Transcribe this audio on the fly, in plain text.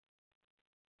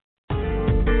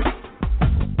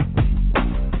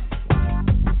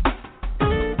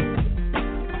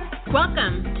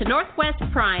Northwest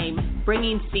Prime,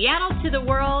 bringing Seattle to the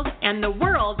world and the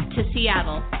world to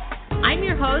Seattle. I'm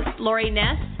your host, Lori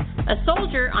Ness, a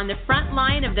soldier on the front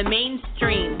line of the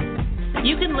mainstream.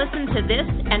 You can listen to this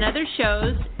and other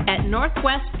shows at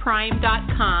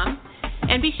northwestprime.com,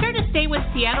 and be sure to stay with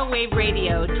Seattle Wave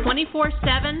Radio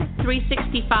 24/7,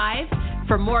 365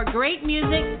 for more great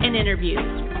music and interviews.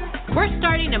 We're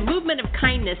starting a movement of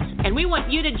kindness, and we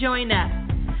want you to join us.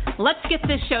 Let's get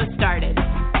this show started.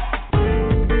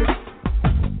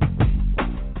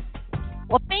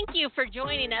 Well, thank you for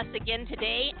joining us again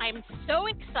today. I'm so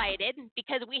excited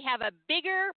because we have a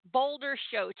bigger, bolder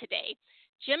show today.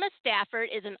 Gemma Stafford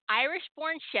is an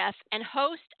Irish-born chef and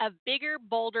host of Bigger,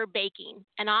 Bolder Baking,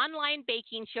 an online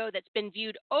baking show that's been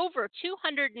viewed over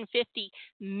 250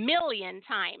 million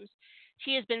times.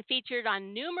 She has been featured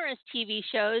on numerous TV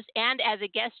shows and as a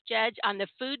guest judge on the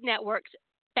Food Network's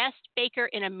Best Baker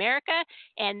in America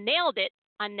and Nailed It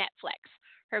on Netflix.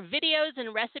 Her videos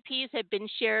and recipes have been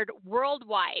shared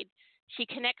worldwide. She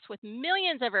connects with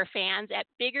millions of her fans at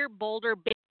Bigger, Bolder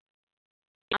Baking,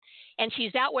 and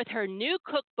she's out with her new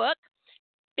cookbook,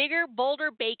 Bigger,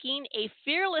 Bolder Baking, A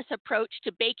Fearless Approach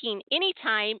to Baking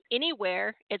Anytime,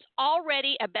 Anywhere. It's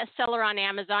already a bestseller on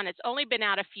Amazon. It's only been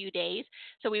out a few days.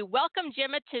 So we welcome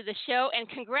Gemma to the show and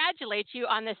congratulate you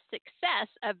on the success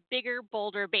of Bigger,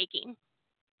 Bolder Baking.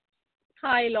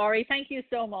 Hi, Laurie. Thank you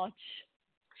so much.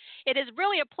 It is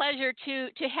really a pleasure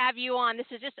to have you on. This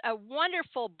is just a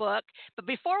wonderful book. But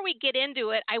before we get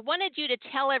into it, I wanted you to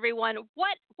tell everyone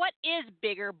what is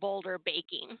Bigger, Bolder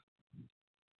Baking?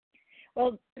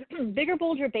 Well, Bigger,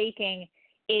 Bolder Baking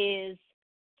is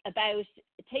about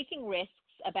taking risks,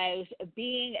 about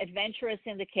being adventurous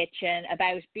in the kitchen,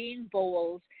 about being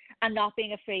bold and not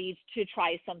being afraid to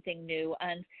try something new.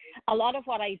 And a lot of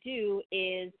what I do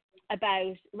is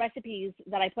about recipes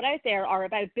that I put out there are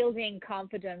about building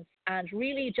confidence and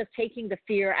really just taking the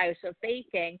fear out of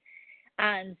baking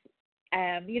and,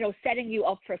 setting you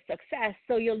up for success.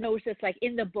 So you'll notice, like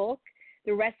in the book,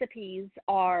 the recipes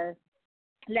are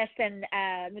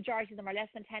majority of them are less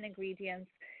than 10 ingredients,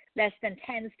 less than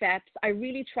 10 steps. I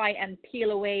really try and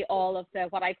peel away all of the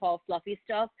what I call fluffy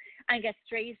stuff and get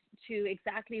straight to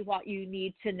exactly what you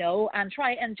need to know and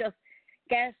try and just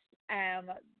get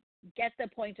the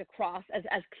point across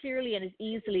as clearly and as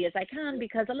easily as I can,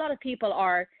 because a lot of people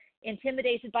are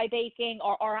intimidated by baking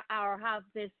or have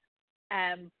this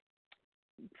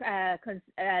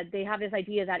they have this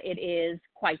idea that it is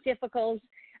quite difficult.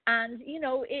 And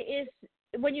it is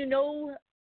when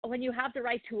you have the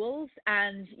right tools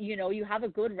and you have a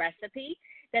good recipe,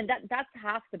 then that's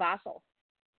half the battle.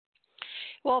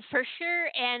 Well, for sure.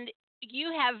 And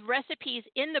you have recipes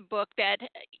in the book that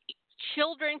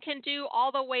children can do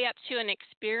all the way up to an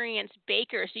experienced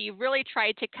baker. So you really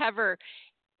tried to cover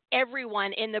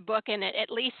everyone in the book and at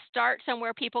least start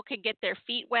somewhere people could get their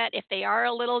feet wet if they are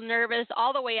a little nervous,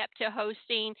 all the way up to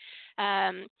hosting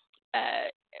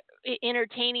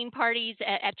entertaining parties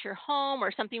at your home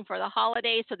or something for the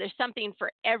holidays. So there's something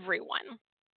for everyone.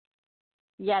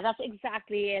 Yeah, that's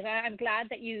exactly it. I'm glad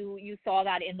that you saw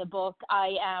that in the book.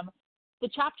 The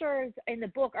chapters in the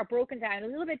book are broken down a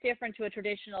little bit different to a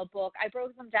traditional book. I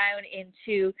broke them down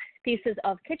into pieces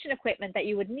of kitchen equipment that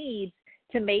you would need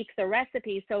to make the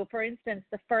recipe. So, for instance,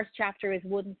 the first chapter is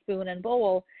wooden spoon and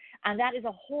bowl, and that is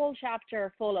a whole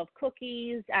chapter full of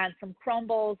cookies and some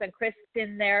crumbles and crisps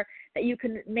in there that you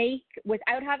can make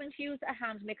without having to use a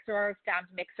hand mixer or a stand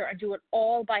mixer and do it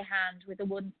all by hand with a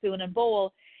wooden spoon and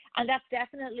bowl. And that's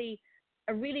definitely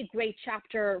a really great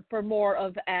chapter for more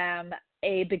of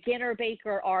a beginner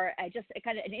baker or just a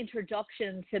kind of an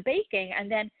introduction to baking. And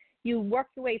then you work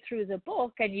your way through the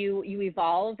book and you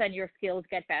evolve and your skills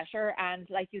get better. And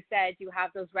like you said, you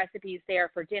have those recipes there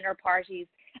for dinner parties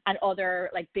and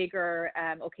other like bigger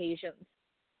occasions.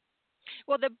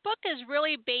 Well, the book is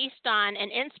really based on an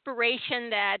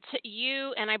inspiration that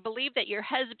you and I believe that your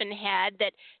husband had,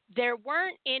 that there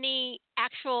weren't any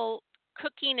actual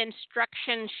cooking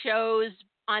instruction shows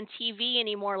on TV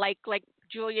anymore, like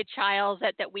Julia Childs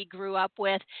that we grew up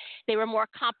with. They were more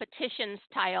competition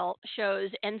style shows.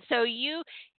 And so you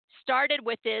started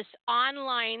with this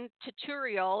online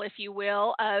tutorial, if you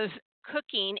will, of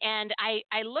cooking. And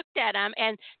I looked at them,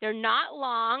 and they're not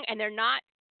long and they're not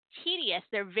tedious.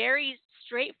 They're very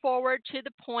straightforward, to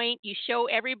the point. You show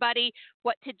everybody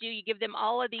what to do. You give them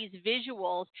all of these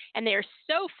visuals, and they're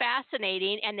so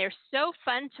fascinating and they're so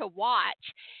fun to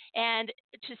watch. And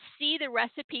to see the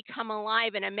recipe come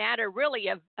alive in a matter really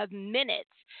of minutes,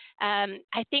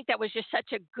 I think that was just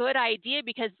such a good idea,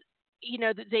 because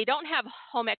they don't have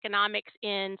home economics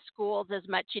in schools as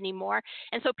much anymore.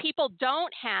 And so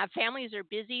families are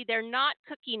busy. They're not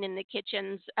cooking in the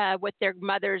kitchens with their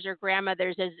mothers or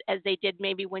grandmothers as they did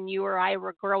maybe when you or I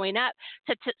were growing up.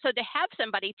 So to have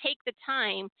somebody take the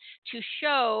time to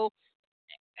show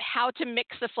how to mix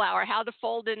the flour, how to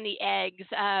fold in the eggs,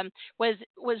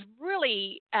 was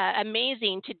really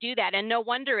amazing to do that. And no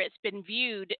wonder it's been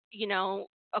viewed,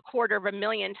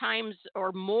 250,000 times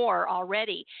or more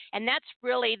already. And that's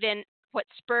really then what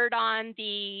spurred on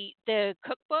the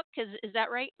cookbook. Is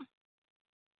that right?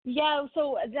 Yeah,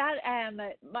 so that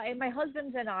my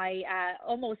husband and I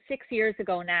almost 6 years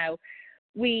ago now,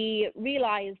 we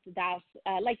realized that,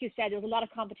 like you said, there was a lot of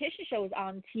competition shows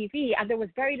on TV, and there was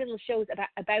very little shows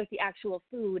about the actual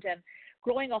food. And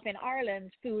growing up in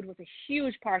Ireland, food was a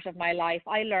huge part of my life.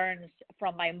 I learned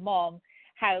from my mom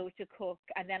how to cook,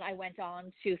 and then I went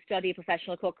on to study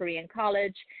professional cookery in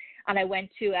college, and I went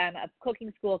to a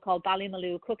cooking school called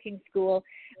Ballymaloo Cooking School,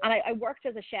 and I worked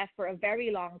as a chef for a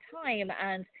very long time.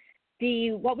 And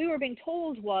what we were being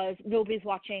told was nobody's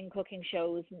watching cooking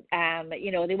shows.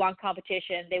 They want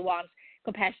competition, they want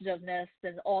competitiveness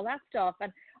and all that stuff.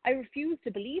 And I refuse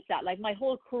to believe that. Like, my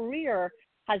whole career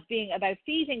has been about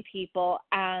feeding people,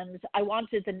 and I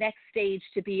wanted the next stage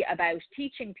to be about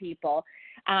teaching people.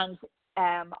 And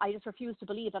I just refuse to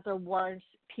believe that there weren't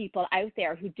people out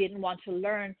there who didn't want to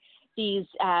learn these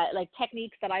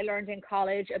techniques that I learned in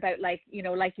college about, like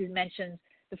you mentioned,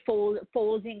 the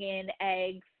folding in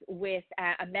eggs with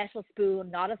a metal spoon,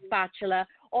 not a spatula,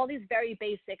 all these very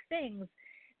basic things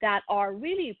that are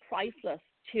really priceless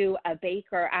to a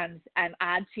baker and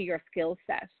add to your skill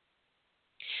set.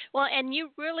 Well, and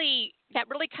that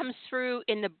really comes through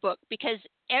in the book, because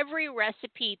every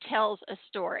recipe tells a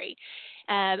story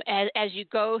as you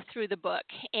go through the book.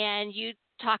 And you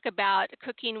talk about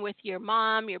cooking with your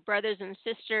mom, your brothers and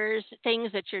sisters,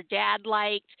 things that your dad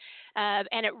liked,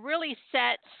 and it really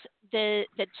sets the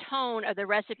tone of the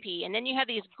recipe. And then you have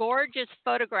these gorgeous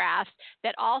photographs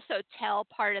that also tell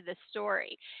part of the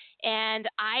story. And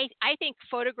I think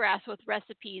photographs with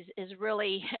recipes is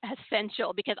really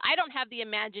essential, because I don't have the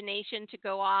imagination to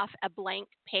go off a blank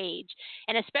page.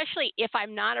 And especially if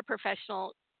I'm not a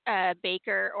professional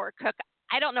baker or cook,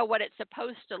 I don't know what it's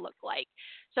supposed to look like.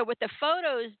 So with the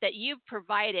photos that you've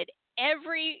provided,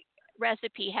 every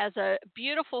recipe has a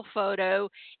beautiful photo.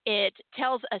 It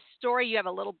tells a story. You have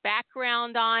a little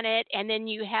background on it, and then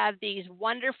you have these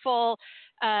wonderful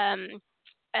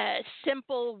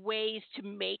simple ways to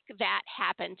make that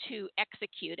happen, to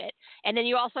execute it. And then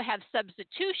you also have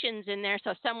substitutions in there. So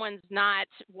if someone's not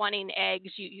wanting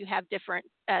eggs, you have different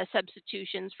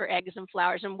substitutions for eggs and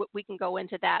flours, and we can go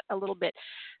into that a little bit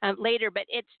later. But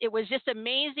it was just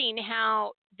amazing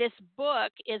how this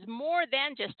book is more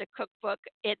than just a cookbook.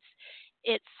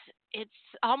 It's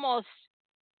almost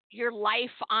your life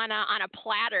on a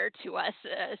platter to us,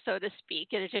 so to speak.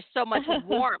 And there's just so much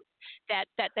warmth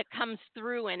that comes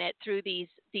through in it, through these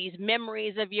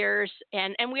memories of yours,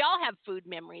 and we all have food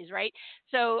memories, right?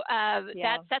 So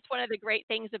Yeah. that's one of the great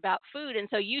things about food. And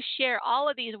so you share all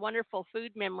of these wonderful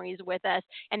food memories with us,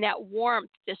 and that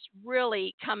warmth just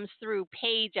really comes through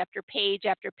page after page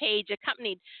after page,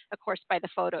 accompanied, of course, by the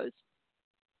photos.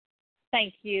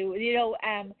 Thank you.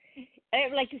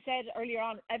 Like you said earlier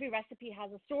on, every recipe has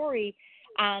a story,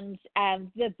 and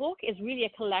the book is really a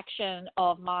collection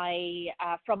of my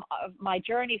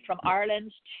journey from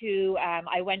Ireland to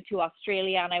I went to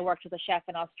Australia and I worked as a chef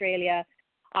in Australia.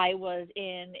 I was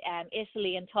in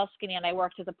Italy and Tuscany, and I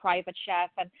worked as a private chef,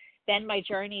 and then my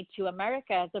journey to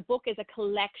America. The book is a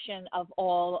collection of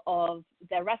all of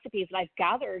the recipes that I've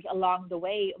gathered along the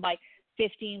way, my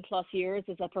 15 plus years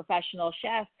as a professional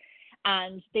chef.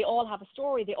 And they all have a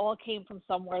story. They all came from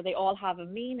somewhere. They all have a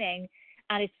meaning.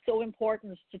 And it's so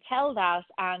important to tell that.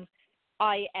 And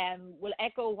I will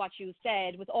echo what you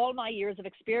said. With all my years of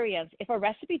experience, if a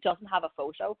recipe doesn't have a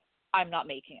photo, I'm not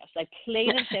making it. Like,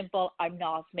 plain and simple, I'm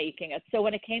not making it. So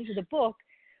when it came to the book,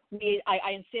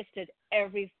 I insisted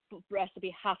every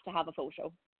recipe has to have a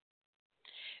photo.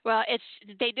 Well,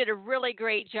 they did a really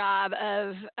great job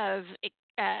of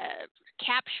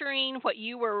capturing what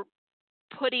you were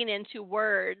putting into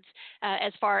words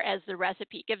as far as the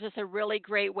recipe. It gives us a really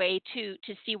great way to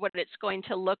see what it's going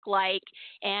to look like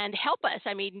and help us.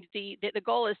 I mean, the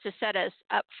goal is to set us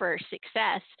up for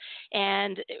success.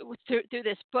 And through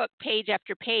this book, page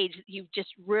after page, you've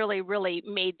just really, really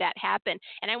made that happen.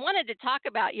 And I wanted to talk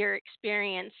about your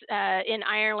experience in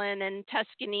Ireland and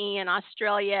Tuscany and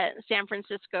Australia, San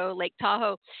Francisco, Lake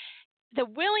Tahoe. the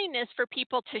willingness for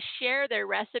people to share their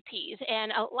recipes.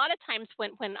 And a lot of times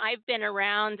when I've been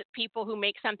around people who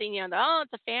make something, oh,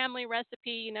 it's a family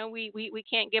recipe, we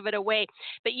can't give it away.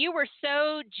 But you were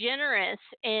so generous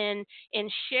in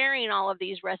sharing all of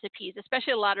these recipes,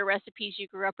 especially a lot of recipes you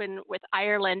grew up in with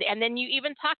Ireland. And then you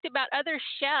even talked about other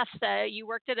chefs. You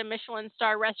worked at a Michelin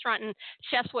star restaurant, and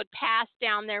chefs would pass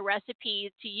down their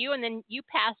recipes to you, and then you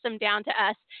passed them down to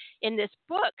us in this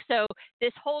book. So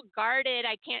this whole guarded,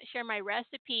 I can't share my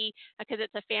recipe because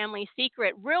it's a family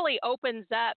secret, really opens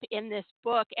up in this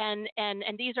book. And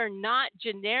these are not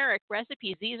generic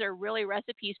recipes. These are really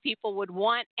recipes people would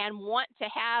want to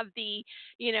have the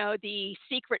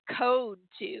secret code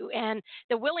to. And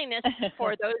the willingness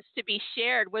for those to be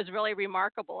shared was really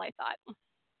remarkable, I thought.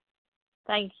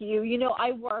 Thank you.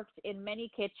 I worked in many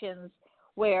kitchens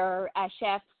where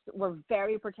chefs were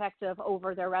very protective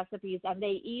over their recipes, and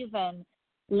they even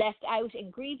left out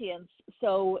ingredients.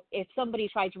 So if somebody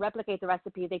tried to replicate the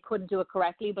recipe, they couldn't do it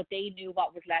correctly, but they knew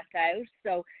what was left out.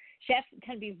 So chefs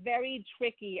can be very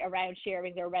tricky around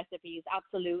sharing their recipes,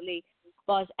 absolutely.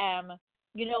 But I've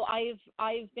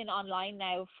been online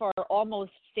now for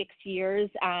almost 6 years,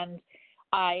 and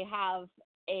I have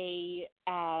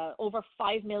over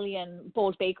 5 million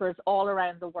bold bakers all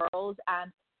around the world.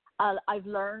 And I've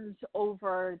learned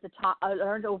over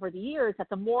the years that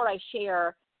the more I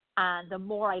share and the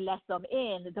more I let them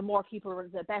in,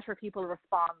 the better people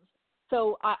respond.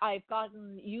 So I've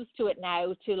gotten used to it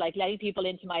now, to like letting people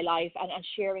into my life and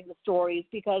sharing the stories,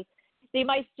 because they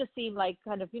might just seem like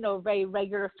kind of, very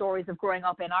regular stories of growing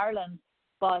up in Ireland,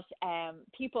 but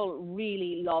people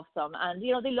really love them. And,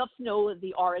 they love to know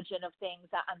the origin of things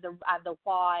and the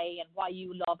why and why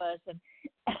you love it.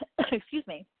 And excuse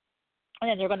me. And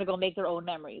then they're going to go make their own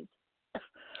memories.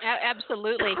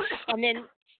 Absolutely. And then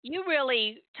you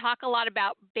really talk a lot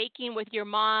about baking with your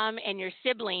mom and your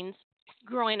siblings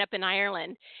growing up in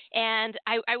Ireland. And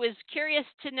I was curious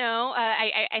to know,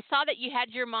 I saw that you had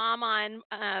your mom on,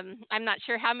 I'm not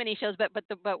sure how many shows,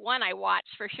 but one I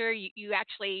watched for sure. You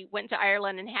actually went to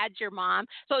Ireland and had your mom.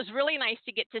 So it was really nice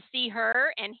to get to see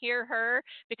her and hear her,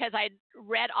 because I'd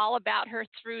read all about her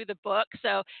through the book.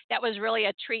 So that was really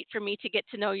a treat for me to get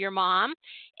to know your mom.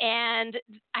 And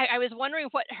I was wondering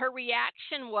what her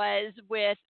reaction was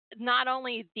with not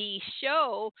only the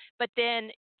show, but then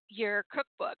your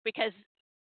cookbook, because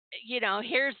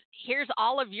here's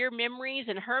all of your memories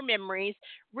and her memories,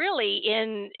 really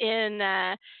in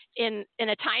a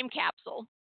time capsule.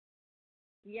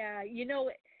 Yeah,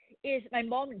 my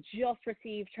mom just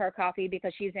received her copy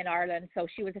because she's in Ireland, so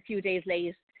she was a few days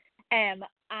late. And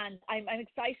I'm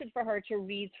excited for her to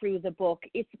read through the book.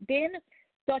 It's been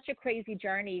such a crazy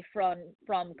journey from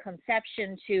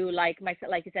conception to, like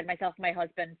you said, myself and my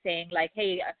husband saying like,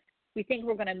 hey, we think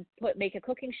we're going to make a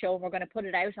cooking show and we're going to put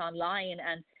it out online.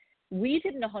 And we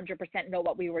didn't 100% know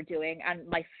what we were doing, and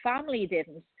my family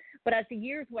didn't. But as the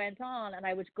years went on and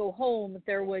I would go home,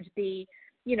 there would be,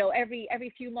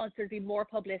 every few months there'd be more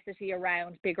publicity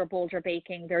around Bigger, Bolder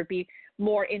Baking. There'd be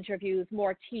more interviews,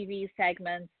 more TV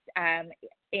segments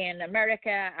in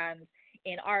America and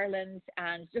in Ireland,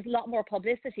 and just a lot more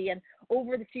publicity. And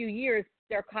over the few years,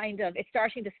 it's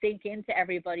starting to sink into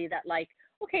everybody that, like,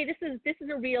 okay, this is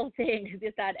a real thing.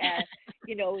 That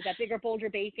that Bigger, Bolder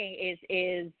Baking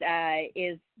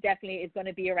is definitely going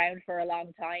to be around for a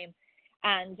long time.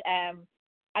 And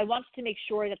I wanted to make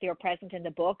sure that they were present in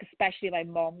the book, especially my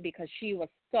mom, because she was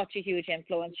such a huge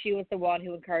influence. She was the one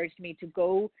who encouraged me to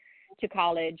go to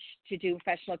college, to do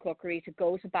professional cookery, to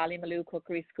go to Ballymaloe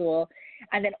Cookery School.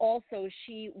 And then also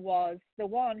she was the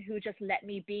one who just let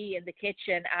me be in the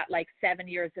kitchen at like 7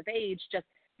 years of age, just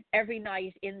every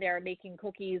night in there making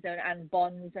cookies and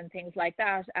buns and things like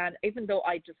that. And even though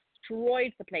I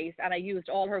destroyed the place and I used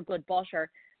all her good butter,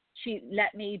 she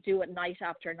let me do it night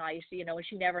after night, and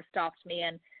she never stopped me.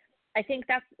 And I think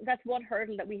that's one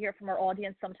hurdle that we hear from our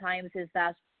audience sometimes, is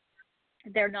that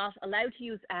they're not allowed to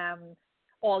use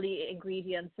all the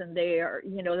ingredients, and they're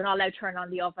not allowed to turn on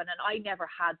the oven. And I never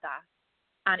had that.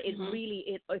 And it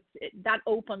really, that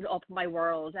opened up my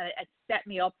world, and it set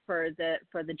me up for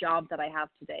the job that I have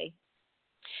today.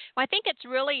 Well, I think it's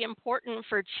really important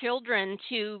for children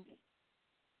to,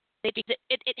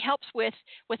 it helps with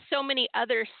so many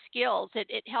other skills.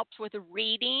 It helps with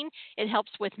reading, it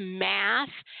helps with math,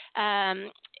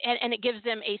 and it gives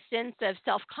them a sense of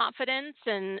self-confidence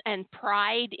and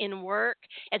pride in work.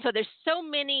 And so there's so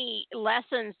many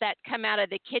lessons that come out of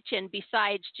the kitchen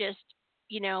besides just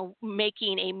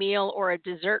making a meal or a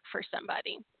dessert for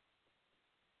somebody.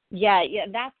 Yeah,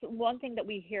 that's one thing that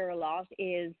we hear a lot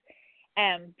is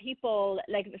people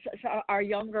like our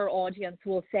younger audience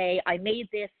will say, I made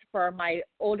this for my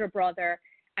older brother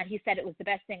and he said it was the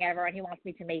best thing ever and he wants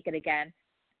me to make it again.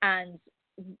 And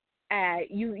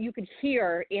you could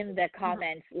hear in the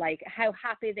comments like how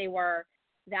happy they were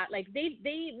that like they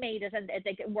made it and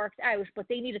like it worked out, but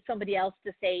they needed somebody else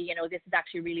to say, you know, this is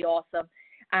actually really awesome,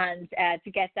 and to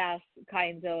get that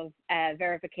kind of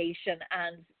verification.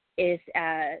 And it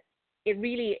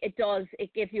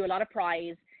gives you a lot of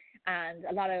pride and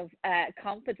a lot of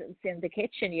confidence in the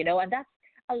kitchen, you know. And that's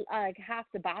like half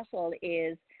the battle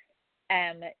is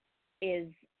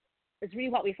really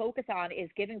what we focus on, is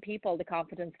giving people the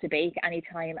confidence to bake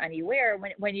anytime, anywhere.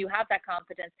 When you have that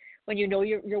confidence, when you know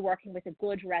you're working with a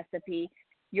good recipe,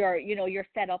 you're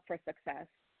set up for success.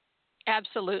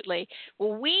 Absolutely.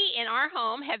 Well, we in our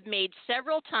home have made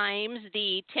several times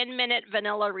the 10-minute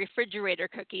vanilla refrigerator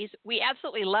cookies. We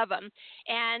absolutely love them,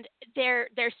 and they're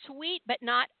sweet but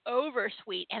not over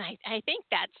sweet. And I think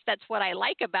that's what I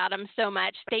like about them so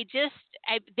much. They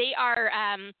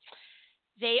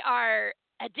are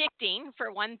addicting,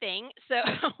 for one thing. So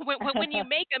when you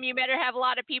make them, you better have a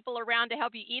lot of people around to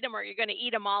help you eat them, or you're going to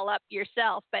eat them all up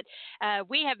yourself. But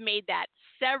we have made that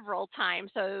several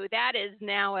times, so that is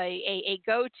now a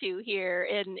go-to here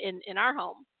in our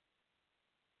home.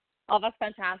 Oh, that's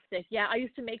fantastic. Yeah, I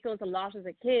used to make those a lot as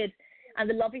a kid. And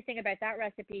the lovely thing about that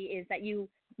recipe is that you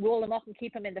roll them up and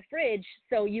keep them in the fridge,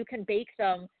 so you can bake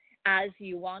them as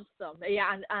you want them.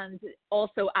 Yeah, and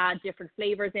also add different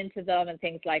flavors into them and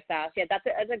things like that. Yeah, that's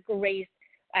a great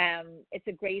it's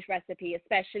a great recipe,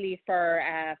 especially for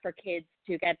kids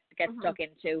to get stuck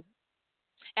into.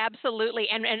 Absolutely.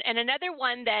 And another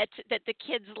one that the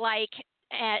kids like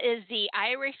is the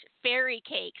Irish fairy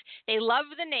cakes. They love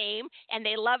the name and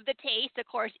they love the taste, of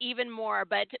course, even more.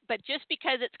 But just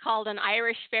because it's called an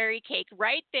Irish fairy cake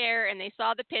right there, and they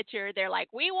saw the picture, they're like,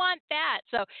 we want that.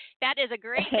 So that is a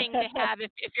great thing to have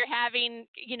if you're having,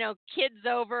 you know, kids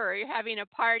over or you're having a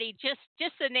party. Just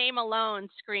the name alone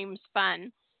screams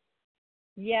fun.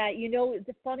 Yeah, you know,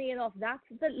 funny enough, that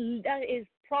is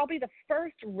probably the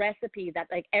first recipe that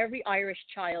like every Irish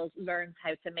child learns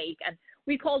how to make, and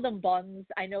we call them buns.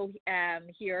 I know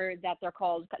here that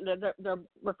they're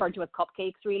referred to as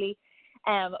cupcakes, really,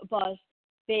 but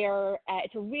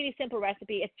it's a really simple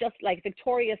recipe. It's just like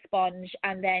Victoria sponge,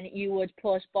 and then you would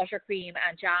put buttercream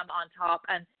and jam on top.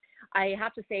 And I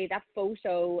have to say that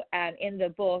photo in the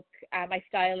book, my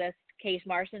stylist Kate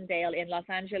Martindale in Los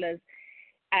Angeles,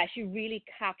 she really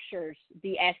captures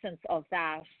the essence of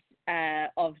that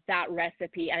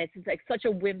recipe, and it's like such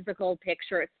a whimsical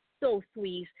picture. It's so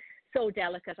sweet, so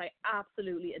delicate. I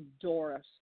absolutely adore it.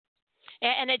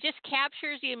 And it just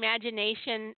captures the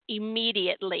imagination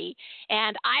immediately.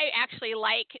 And I actually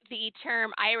like the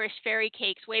term Irish fairy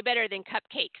cakes way better than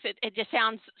cupcakes. It just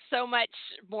sounds so much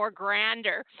more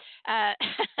grander. It's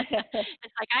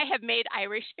like, I have made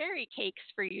Irish fairy cakes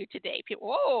for you today.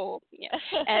 People, whoa, yeah.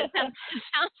 It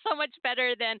sounds so much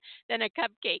better than a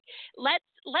cupcake.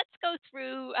 Let's go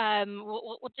through.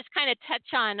 We'll just kind of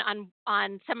touch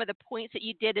on some of the points that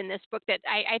you did in this book that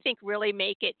I think really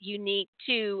make it unique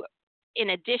to,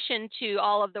 in addition to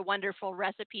all of the wonderful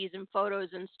recipes and photos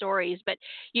and stories. But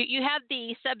you have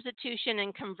the substitution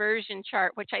and conversion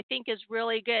chart, which I think is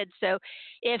really good. So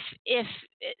if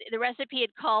the recipe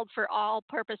had called for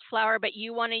all-purpose flour, but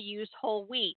you want to use whole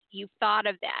wheat, you've thought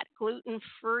of that.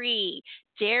 Gluten-free,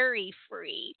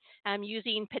 dairy-free,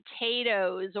 using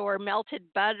potatoes or melted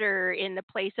butter in the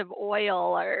place of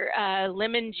oil, or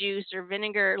lemon juice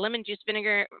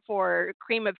vinegar for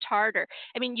cream of tartar.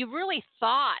 I mean, you really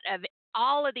thought of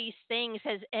all of these things.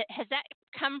 Has that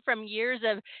come from years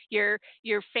of your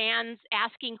fans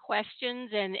asking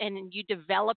questions and you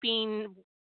developing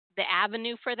the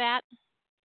avenue for that?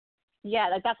 Yeah,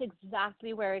 like that's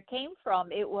exactly where it came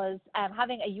from. It was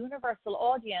having a universal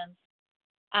audience,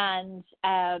 and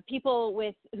people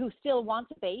who still want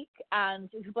to bake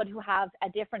but who have a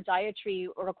different dietary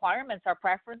requirements or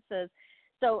preferences.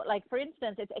 So, like, for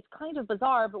instance, it's kind of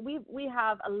bizarre, but we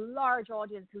have a large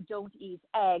audience who don't eat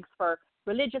eggs for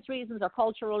religious reasons or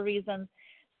cultural reasons.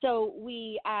 So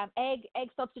egg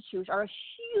substitute are a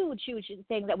huge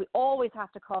thing that we always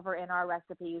have to cover in our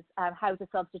recipes, how to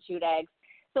substitute eggs.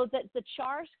 So the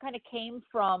chart kind of came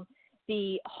from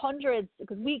the hundreds,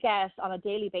 because we get on a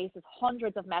daily basis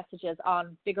hundreds of messages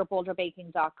on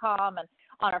biggerbolderbaking.com and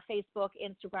on our Facebook,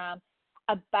 Instagram,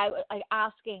 about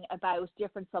asking about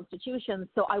different substitutions.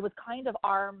 So I was kind of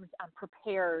armed and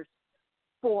prepared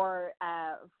for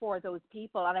those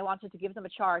people, and I wanted to give them a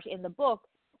chart in the book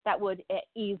that would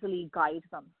easily guide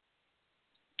them.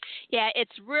 Yeah,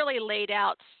 it's really laid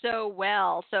out so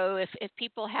well. So if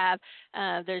people have,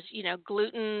 there's,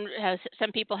 gluten,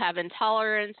 some people have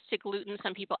intolerance to gluten.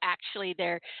 Some people actually,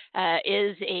 there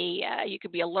is you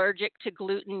could be allergic to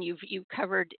gluten. You've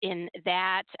covered in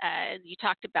that. You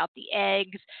talked about the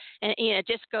eggs, and, it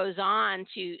just goes on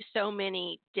to so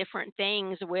many different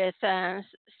things with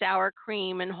sour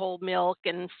cream and whole milk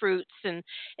and fruits. And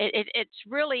it's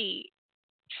really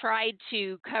tried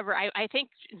to cover, I think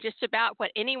just about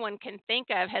what anyone can think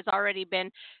of has already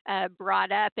been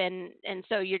brought up, and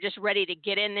so you're just ready to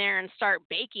get in there and start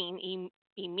baking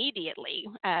immediately,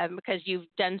 because you've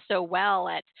done so well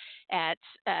at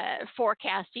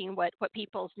forecasting what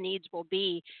people's needs will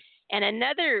be. And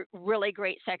another really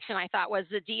great section I thought was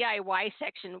the DIY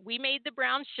section. We made the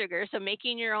brown sugar, so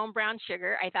making your own brown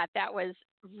sugar. I thought that was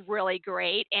really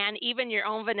great, and even your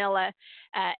own vanilla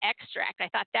extract. I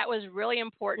thought that was really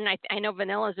important. I know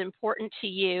vanilla is important to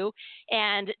you,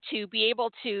 and to be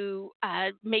able to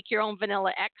make your own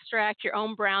vanilla extract, your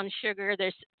own brown sugar.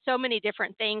 There's so many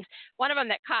different things. One of them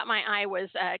that caught my eye was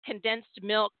condensed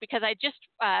milk, because I just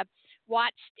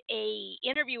watched a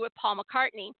interview with Paul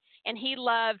McCartney, and he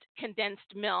loved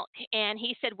condensed milk. And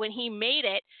he said when he made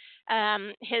it,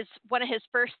 his one of his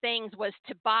first things was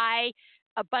to buy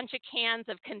a bunch of cans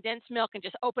of condensed milk and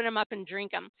just open them up and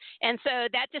drink them. And so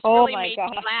that just Oh really my made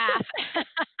me gosh. laugh.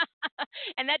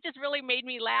 And that just really made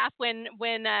me laugh when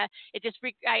it just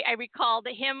I recalled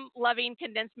him loving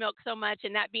condensed milk so much,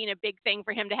 and that being a big thing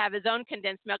for him to have his own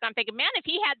condensed milk. I'm thinking, man, if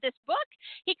he had this book,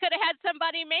 he could have had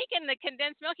somebody making the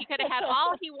condensed milk. He could have had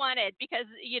all he wanted, because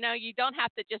you don't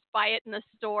have to just buy it in the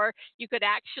store. You could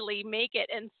actually make it.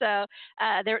 And so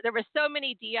there were so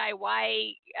many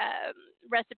DIY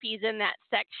recipes in that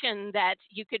section that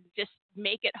you could just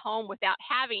make at home without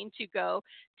having to go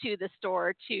to the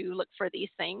store to look for these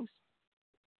things.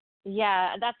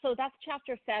 Yeah, that's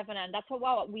chapter 7, and that's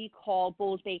what we call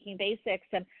bold baking basics.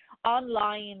 And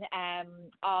online,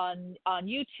 on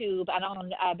YouTube and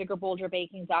on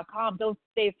biggerbolderbaking.com,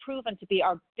 they've proven to be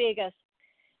our biggest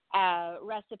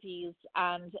recipes.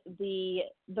 And the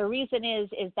reason is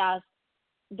that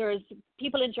there's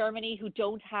people in Germany who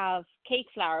don't have cake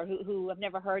flour, who have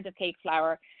never heard of cake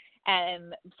flour.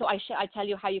 So I tell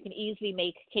you how you can easily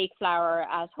make cake flour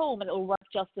at home, and it will work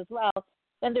just as well.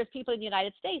 Then there's people in the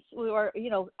United States who are,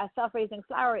 a self-raising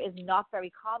flour is not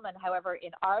very common. However, in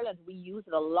Ireland, we use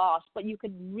it a lot, but you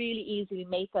can really easily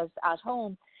make it at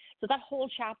home. So that whole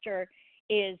chapter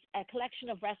is a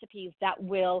collection of recipes that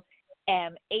will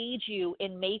aid you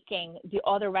in making the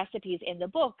other recipes in the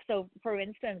book. So, for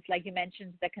instance, like you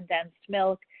mentioned, the condensed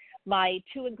milk, my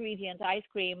 2-ingredient ice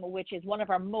cream, which is one of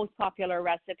our most popular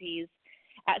recipes.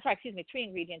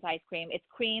 3-ingredient ice cream. It's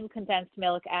cream, condensed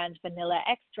milk, and vanilla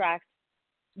extract.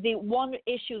 The one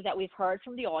issue that we've heard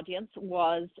from the audience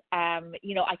was, I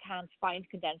can't find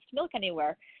condensed milk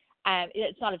anywhere.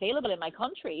 It's not available in my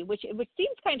country, which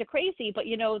seems kind of crazy, but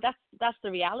that's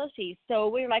the reality. So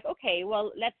we're like, okay,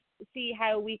 well, let's see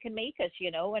how we can make it,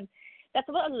 and that's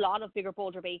what a lot of Bigger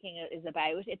Bolder Baking is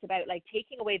about. It's about like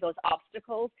taking away those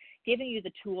obstacles, giving you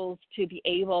the tools to be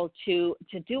able to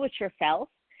do it yourself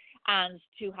and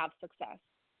to have success.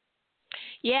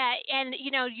 Yeah, and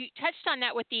you touched on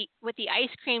that with the ice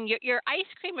cream. Your ice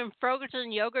cream and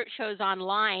frozen yogurt shows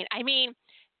online. I mean,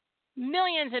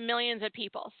 millions and millions of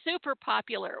people, super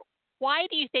popular. Why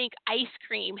do you think ice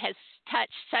cream has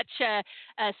touched such a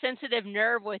sensitive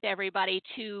nerve with everybody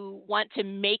to want to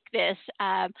make this?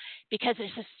 Because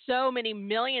there's just so many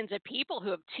millions of people who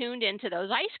have tuned into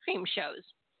those ice cream shows.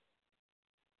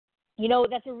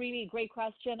 That's a really great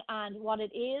question. And what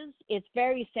it is, it's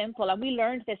very simple. And we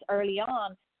learned this early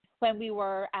on when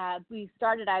we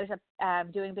started out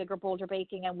doing Bigger Bolder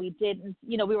Baking, and we didn't,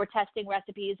 we were testing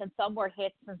recipes, and some were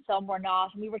hits and some were not.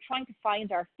 And we were trying to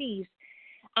find our feet.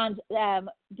 And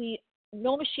the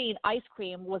No Machine ice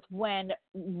cream was when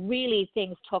really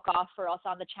things took off for us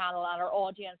on the channel, and our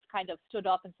audience kind of stood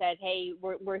up and said, hey,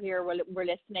 we're here, we're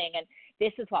listening, and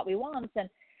this is what we want. And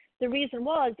the reason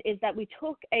is that we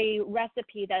took a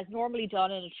recipe that is normally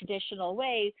done in a traditional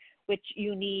way, which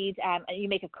you need, you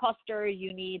make a custard,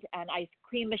 you need an ice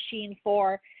cream machine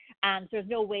for, and there's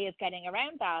no way of getting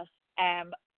around that.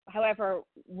 However,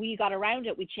 we got around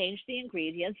it. We changed the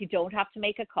ingredients. You don't have to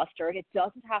make a custard. It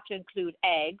doesn't have to include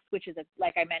eggs, which is,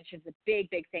 like I mentioned, a big,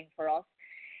 big thing for us.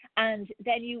 And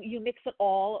then you mix it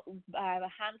all, a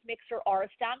hand mixer or a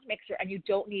stand mixer, and you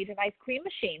don't need an ice cream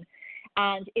machine.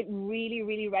 And it really,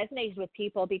 really resonated with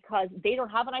people because they don't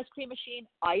have an ice cream machine.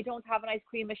 I don't have an ice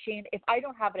cream machine. If I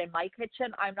don't have it in my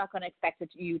kitchen, I'm not going to expect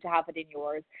you to have it in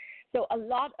yours. So a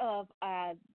lot of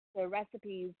the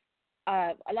recipes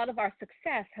a lot of our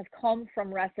success has come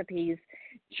from recipes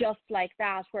just like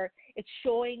that, where it's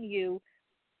showing you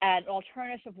an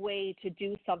alternative way to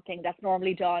do something that's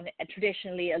normally done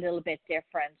traditionally a little bit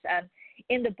different. And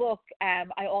in the book,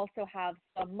 I also have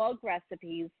some mug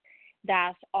recipes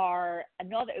that are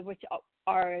which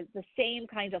are the same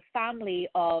kind of family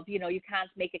of, you can't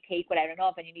make a cake without an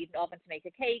oven. You need an oven to make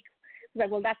a cake. Like,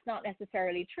 well, that's not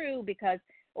necessarily true, because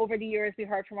over the years we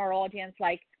heard from our audience,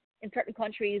 like in certain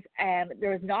countries,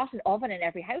 there is not an oven in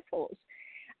every household.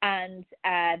 And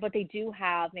but they do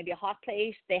have maybe a hot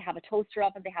plate, they have a toaster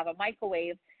oven, they have a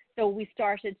microwave. So we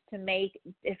started to make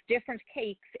different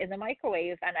cakes in the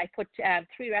microwave, and I put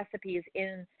 3 recipes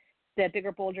in the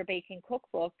Bigger Bolder Baking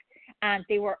Cookbook, and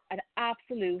they were an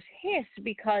absolute hit,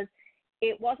 because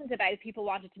it wasn't about people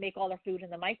wanted to make all their food in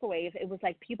the microwave. It was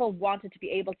like people wanted to be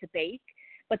able to bake,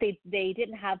 but they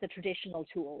didn't have the traditional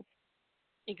tools.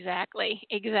 Exactly.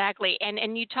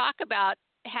 And you talk about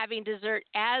having dessert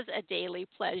as a daily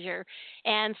pleasure.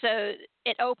 And so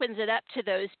it opens it up to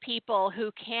those people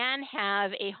who can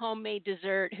have a homemade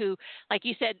dessert, who, like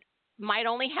you said, might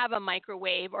only have a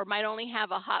microwave or might only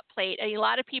have a hot plate. A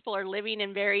lot of people are living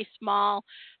in very small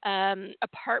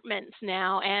apartments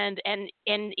now, and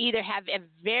either have a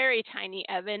very tiny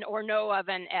oven or no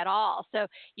oven at all. So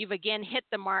you've again hit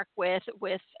the mark with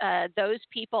those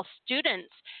people,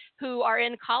 students who are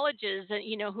in colleges,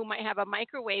 who might have a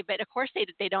microwave, but of course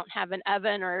they don't have an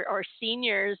oven, or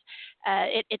seniors.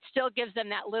 It still gives them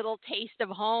that little taste of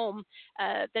home,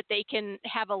 that they can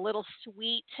have a little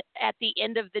sweet at the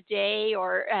end of the day,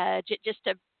 or just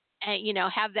to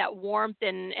have that warmth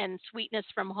and sweetness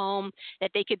from home that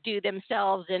they could do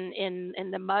themselves in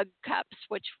the mug cups,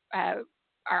 which are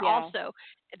also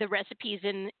the recipes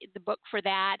in the book for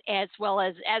that, as well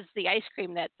as the ice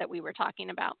cream that we were talking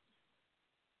about.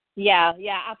 Yeah,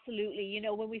 absolutely.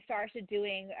 When we started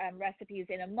doing recipes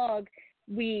in a mug,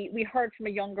 we heard from a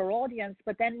younger audience,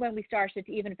 but then when we started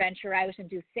to even venture out and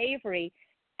do savory,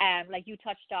 like you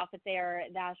touched off it there,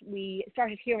 that we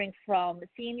started hearing from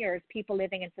seniors, people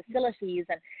living in facilities,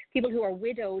 and people who are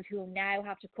widowed who now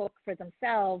have to cook for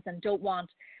themselves and don't want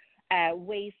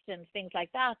waste and things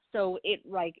like that. So it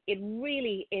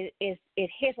really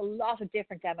hit a lot of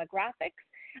different demographics,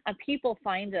 and people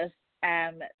find it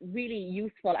really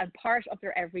useful and part of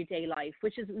their everyday life,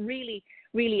 which is really,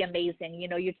 really amazing.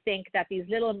 You'd think that these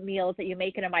little meals that you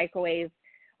make in a microwave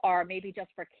are maybe just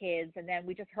for kids, and then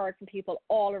we just heard from people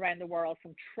all around the world,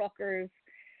 from truckers,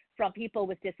 from people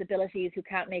with disabilities who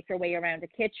can't make their way around a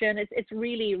kitchen. It's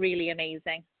really, really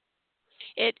amazing.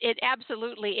 It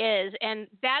absolutely is, and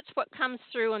that's what comes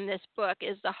through in this book,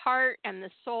 is the heart and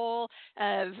the soul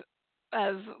of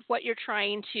what you're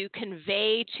trying to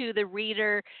convey to the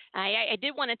reader. I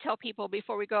did want to tell people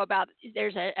before we go about,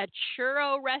 there's a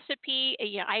churro recipe.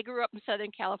 I grew up in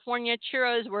Southern California.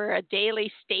 Churros were a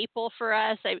daily staple for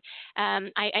us.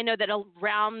 I know that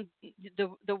around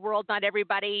the world, not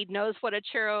everybody knows what a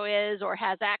churro is or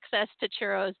has access to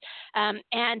churros.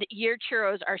 And your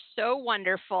churros are so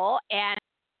wonderful, and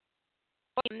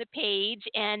on the page,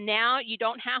 and now you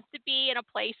don't have to be in a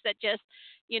place that just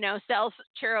sells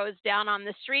churros down on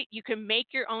the street. You can make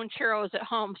your own churros at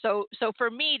home. So for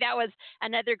me, that was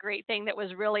another great thing that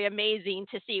was really amazing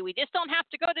to see. We just don't have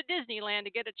to go to Disneyland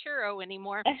to get a churro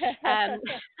anymore.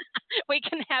 We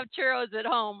can have churros at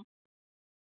home.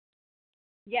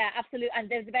 Yeah, absolutely. And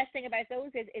the best thing about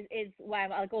those is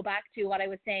well, I'll go back to what I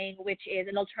was saying, which is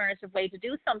an alternative way to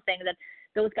do something, that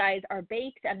those guys are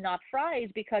baked and not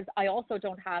fried, because I also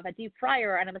don't have a deep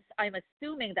fryer, and I'm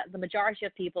assuming that the majority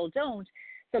of people don't.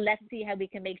 So let's see how we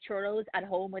can make churros at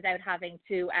home without having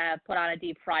to put on a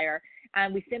deep fryer.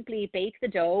 And we simply bake the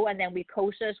dough, and then we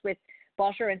coat it with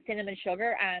butter and cinnamon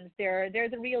sugar, and they're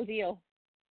the real deal.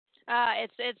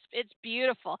 It's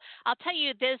beautiful. I'll tell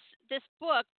you, this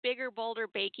book, Bigger Bolder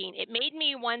Baking, it made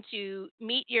me want to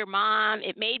meet your mom.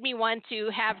 It made me want to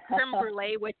have creme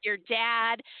brulee with your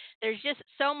dad. There's just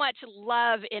so much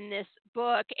love in this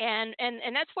book, and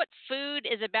that's what food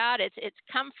is about. It's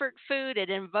comfort food. It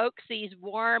invokes these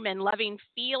warm and loving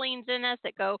feelings in us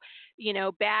that go,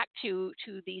 back to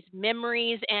these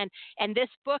memories. And this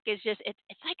book is just, it's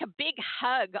like a big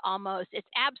hug almost.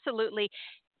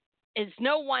 It's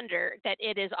no wonder that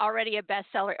it is already a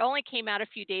bestseller. It only came out a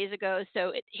few days ago, so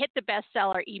it hit the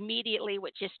bestseller immediately,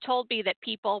 which just told me that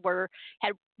people were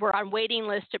on waiting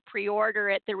lists to pre-order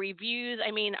it. The reviews,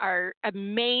 are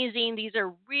amazing. These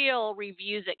are real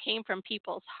reviews that came from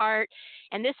people's heart.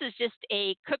 And this is just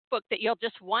a cookbook that you'll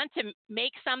just want to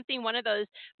make something, one of those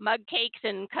mug cakes,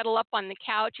 and cuddle up on the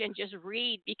couch and just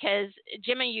read, because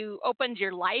Gemma, you opened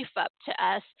your life up to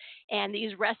us, and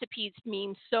these recipes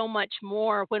mean so much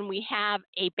more when we definitely have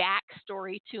a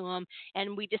backstory to them,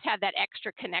 and we just have that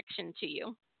extra connection to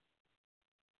you.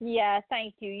 Yeah,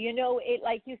 thank you. You know, it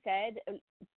like you said,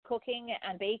 cooking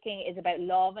and baking is about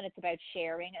love and it's about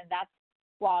sharing, and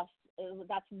what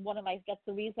that's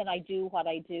the reason I do what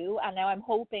I do. And now I'm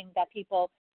hoping that people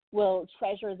will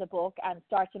treasure the book and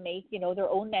start to make, you know, their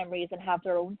own memories and have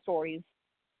their own stories.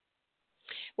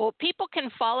 Well, people can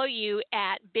follow you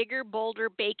at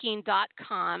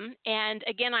biggerbolderbaking.com. And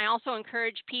again, I also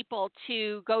encourage people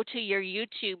to go to your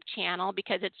YouTube channel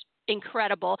because it's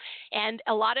incredible. And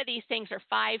a lot of these things are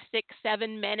 5, 6,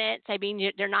 7 minutes. I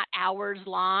mean, they're not hours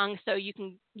long, so you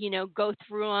can, go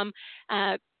through them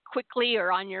quickly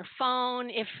or on your phone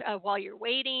if while you're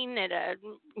waiting at a,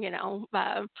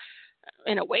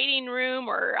 in a waiting room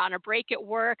or on a break at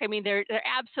work. I mean, they're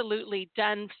absolutely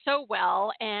done so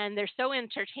well, and they're so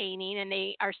entertaining, and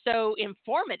they are so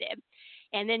informative.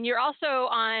 And then you're also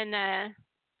on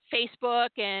Facebook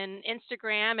and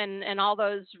Instagram and all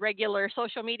those regular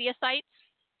social media sites.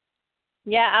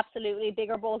 Yeah, absolutely.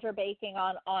 Bigger Bolder Baking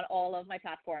on all of my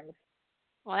platforms.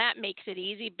 Well, that makes it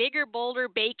easy. Bigger Bolder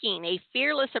Baking, a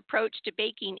fearless approach to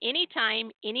baking anytime,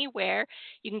 anywhere.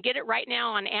 You can get it right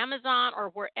now on Amazon or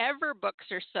wherever books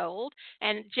are sold.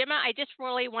 And Gemma, I just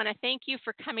really want to thank you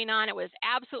for coming on. It was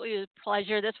absolutely a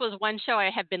pleasure. This was one show I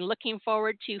have been looking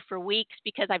forward to for weeks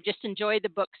because I've just enjoyed the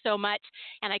book so much,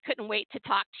 and I couldn't wait to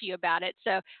talk to you about it.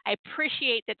 So I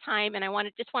appreciate the time, and I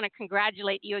just want to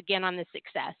congratulate you again on the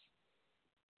success.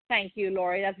 Thank you,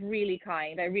 Lori. That's really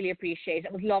kind. I really appreciate it.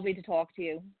 It was lovely to talk to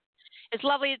you. It's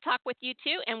lovely to talk with you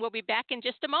too, and we'll be back in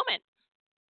just a moment.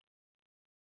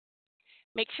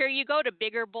 Make sure you go to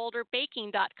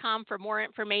biggerbolderbaking.com for more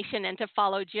information and to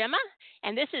follow Gemma.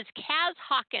 And this is Kaz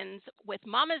Hawkins with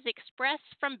Mama's Express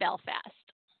from Belfast.